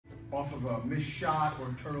off of a missed shot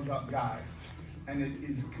or turtled up guy. And it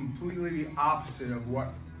is completely the opposite of what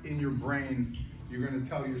in your brain you're going to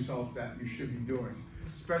tell yourself that you should be doing,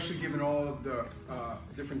 especially given all of the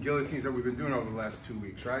different guillotines that we've been doing over the last 2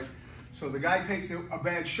 weeks, right? So the guy takes a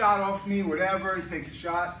bad shot off me, whatever, he takes a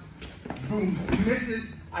shot, boom, he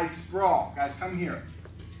misses, I sprawl. Guys, come here.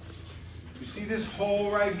 You see this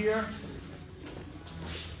hole right here?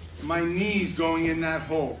 My knee's going in that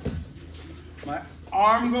hole. My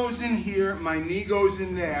arm goes in here, my knee goes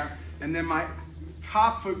in there, and then my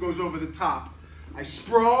top foot goes over the top. I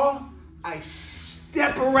sprawl, I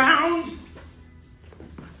step around,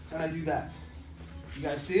 and I do that. You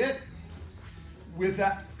guys see it? With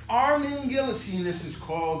that arm in guillotine, this is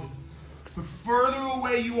called, the further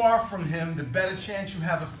away you are from him, the better chance you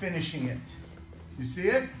have of finishing it. You see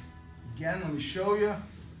it? Again, let me show you.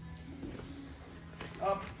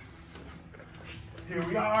 Up. Here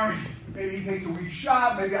we are. Maybe he takes a weak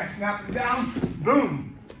shot, maybe I snap him down,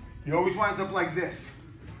 boom. He always winds up like this.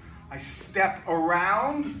 I step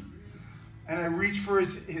around, and I reach for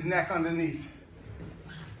his neck underneath.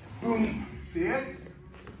 Boom. See it?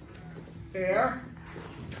 There.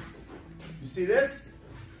 You see this?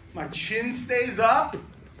 My chin stays up,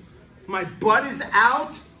 my butt is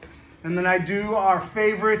out, and then I do our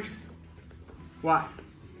favorite, what?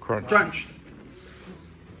 Crunch. Crunch.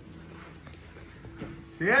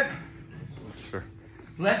 See it? Sure.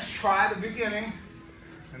 Let's try the beginning,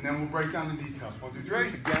 and then we'll break down the details. We'll do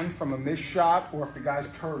this again from a missed shot or if the guy's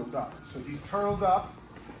turtled up. So he's turtled up,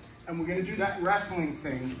 and we're gonna do that wrestling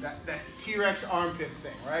thing, that T-Rex armpit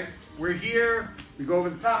thing, right? We're here, we go over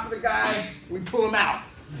the top of the guy, we pull him out.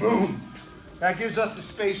 Boom. That gives us the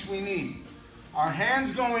space we need. Our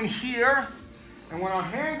hands go in here, and when our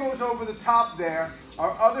hand goes over the top there,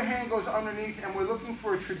 our other hand goes underneath, and we're looking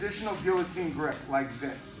for a traditional guillotine grip like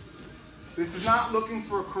this. This is not looking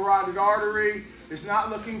for a carotid artery. It's not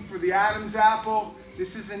looking for the Adam's apple.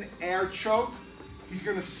 This is an air choke. He's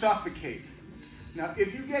gonna suffocate. Now,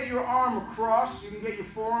 if you get your arm across, you can get your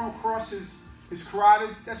forearm across his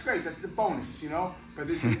carotid, that's great, that's the bonus, you know? But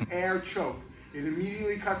this is an air choke. It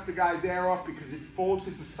immediately cuts the guy's air off because it folds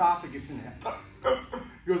his esophagus in half. It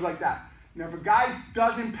goes like that. Now, if a guy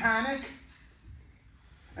doesn't panic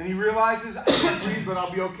and he realizes, I can't breathe, but I'll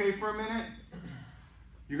be okay for a minute,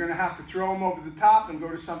 you're gonna have to throw him over the top and go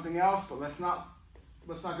to something else, but let's not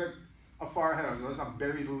get far ahead of it. Let's not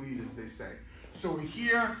bury the lead, as they say. So we're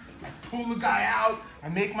here, I pull the guy out, I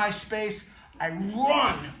make my space, I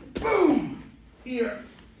run, boom, here.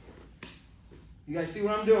 You guys see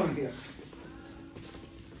what I'm doing here?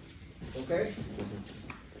 Okay?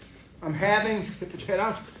 I'm having, get your head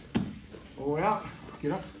out, pull it out,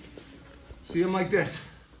 get up. See him like this.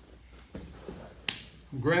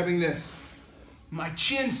 I'm grabbing this. My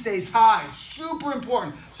chin stays high, super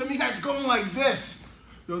important. Some of you guys are going like this.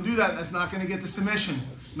 Don't do that, that's not gonna get the submission.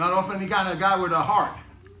 Not often any kind of guy with a heart.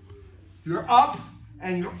 You're up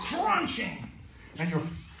and you're crunching and you're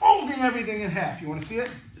folding everything in half. You wanna see it?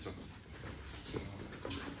 Yes, sir.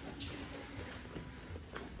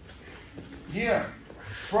 Here,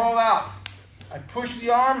 sprawl out. I push the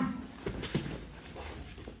arm.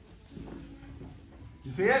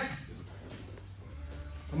 You see it?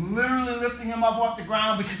 I'm literally lifting him up off the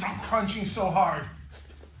ground because I'm crunching so hard.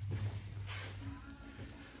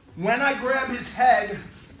 When I grab his head,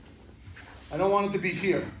 I don't want it to be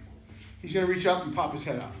here. He's gonna reach up and pop his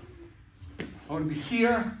head out. I want to be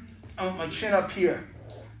here, I want my chin up here.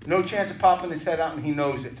 No chance of popping his head out, and he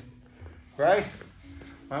knows it, right?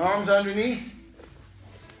 My arm's underneath,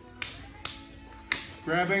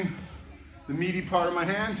 grabbing the meaty part of my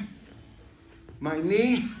hand. My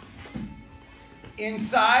knee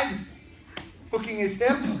inside, hooking his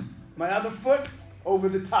hip, my other foot over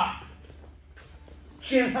the top.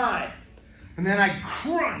 Chin high. And then I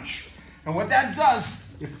crunch. And what that does,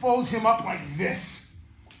 it folds him up like this.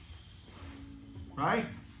 Right?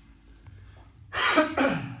 You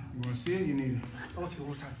want to see it? You need it. Oh, let's see it one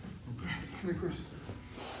more time. Okay. Come here, Chris.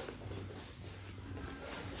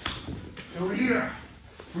 Over here.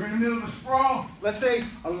 We're in the middle of a sprawl. Let's say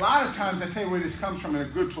a lot of times, I tell you where this comes from in a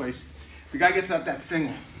good place. The guy gets up that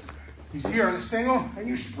single. He's here on the single, and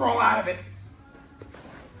you sprawl out of it.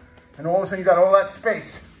 And all of a sudden, you got all that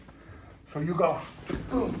space. So you go,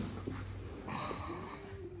 boom.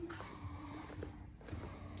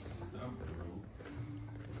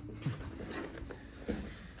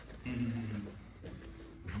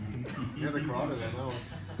 Yeah, they crowded that now.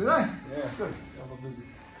 Did I? Yeah. Good. I'm a busy.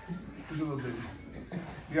 He's a little busy.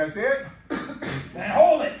 You guys see it? And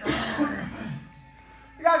hold it.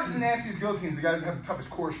 You guys are the nastiest guillotines. The guys that have the toughest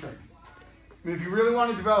core strength. And if you really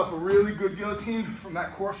want to develop a really good guillotine from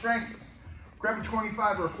that core strength, grab a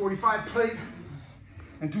 25 or a 45 plate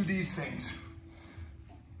and do these things.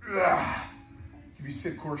 Ugh. Give you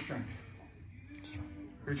sick core strength.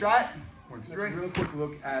 Ready to try it? 1, 2, 3. Let's real quick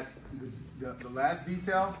look at the last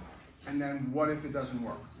detail and then what if it doesn't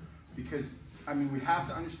work. Because, I mean, we have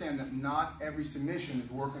to understand that not every submission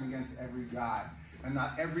is working against every guy. And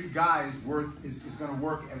not every guy is going to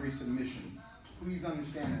work every submission. Please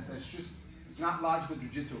understand that. That's just not logical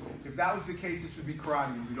jiu-jitsu. If that was the case, this would be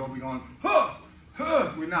karate and we'd all be going, huh,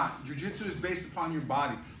 huh. We're not. Jiu-jitsu is based upon your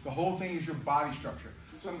body. The whole thing is your body structure.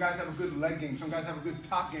 Some guys have a good leg game. Some guys have a good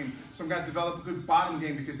top game. Some guys develop a good bottom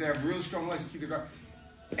game because they have really strong legs to keep their guard.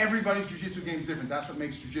 Everybody's jiu-jitsu game is different. That's what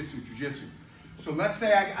makes jiu-jitsu jiu-jitsu. So let's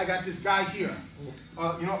say I got this guy here.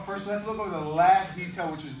 You know what, first let's look over the last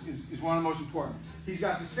detail, which is one of the most important. He's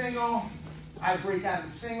got the single. I break out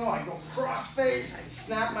of the single. I go cross face. I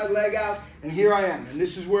snap my leg out. And here I am. And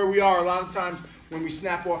this is where we are a lot of times when we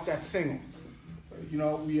snap off that single. You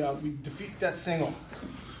know, we defeat that single.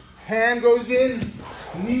 Hand goes in,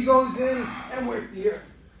 knee goes in, and we're here.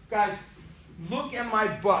 Guys, look at my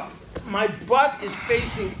butt. My butt is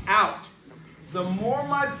facing out. The more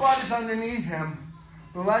my butt is underneath him,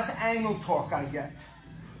 the less angle torque I get.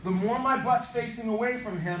 The more my butt's facing away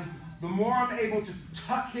from him, the more I'm able to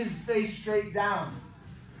tuck his face straight down.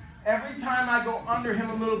 Every time I go under him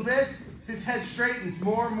a little bit, his head straightens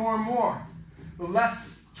more and more and more. The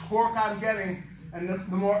less torque I'm getting, and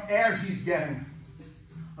the more air he's getting.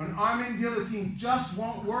 An arm-in guillotine just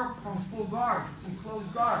won't work from full guard, from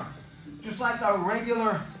closed guard. Just like a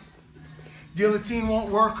regular guillotine won't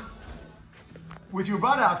work with your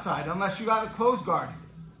butt outside unless you got a closed guard.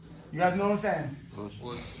 You guys know what I'm saying?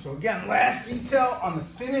 So again, last detail on the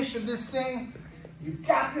finish of this thing. You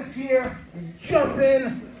got this here, you jump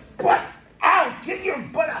in, butt out, get your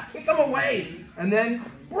butt out, kick him away, and then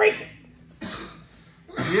break it.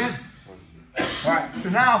 Yeah? All right, so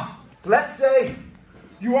now, let's say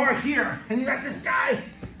you are here, and you got this guy,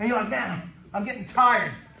 and you're like, man, I'm getting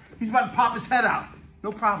tired. He's about to pop his head out.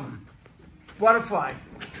 No problem. Butterfly.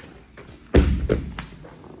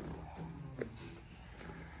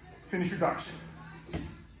 Finish your darts.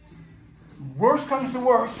 Worst comes to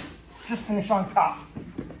worst, just finish on top.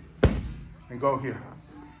 And go here.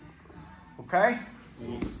 Okay?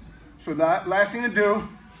 So that last thing to do,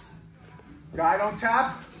 guy don't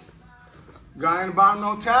tap, guy on the bottom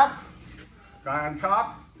don't tap, guy on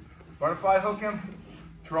top, butterfly hook him,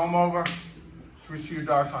 throw him over, switch to your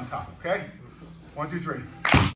darts on top, okay? 1, 2, 3.